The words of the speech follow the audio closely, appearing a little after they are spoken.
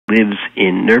lives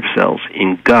in nerve cells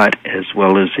in gut as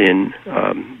well as in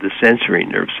the sensory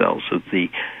nerve cells of the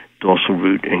dorsal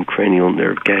root and cranial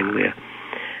nerve ganglia.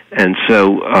 And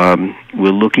so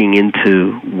we're looking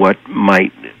into what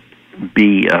might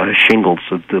be shingles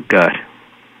of the gut.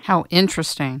 How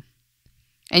interesting.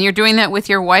 And you're doing that with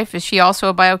your wife? Is she also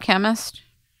a biochemist?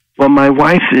 Well, my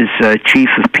wife is chief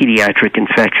of pediatric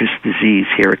infectious disease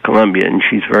here at Columbia, and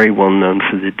she's very well known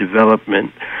for the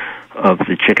development of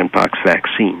the chickenpox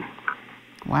vaccine.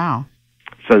 Wow.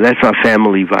 So that's our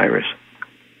family virus.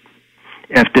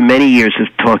 After many years of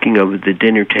talking over the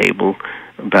dinner table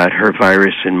about her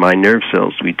virus and my nerve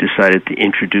cells, we decided to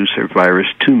introduce her virus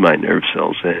to my nerve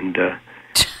cells, and as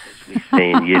we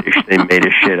say in Yiddish, they made a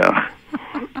shidduch,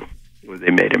 or they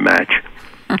made a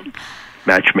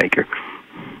matchmaker.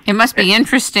 It must be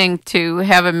interesting to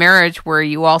have a marriage where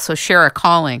you also share a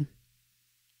calling,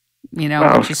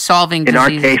 which is solving diseases.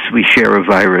 In our case, we share a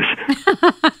virus.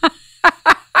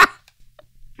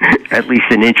 At least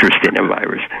an interest in a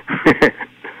virus.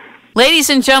 Ladies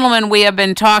and gentlemen, we have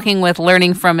been talking with,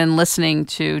 learning from, and listening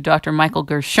to Dr. Michael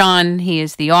Gershon. He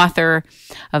is the author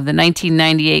of the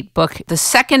 1998 book, The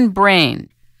Second Brain.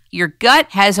 Your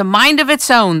gut has a mind of its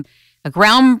own. A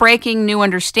groundbreaking new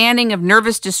understanding of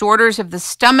nervous disorders of the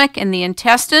stomach and the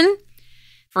intestine.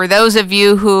 For those of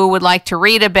you who would like to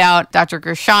read about Dr.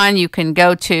 Gershon, you can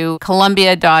go to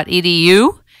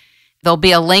columbia.edu. There'll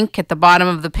be a link at the bottom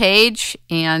of the page,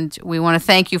 and we want to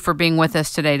thank you for being with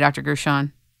us today, Dr.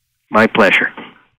 Gershon. My pleasure.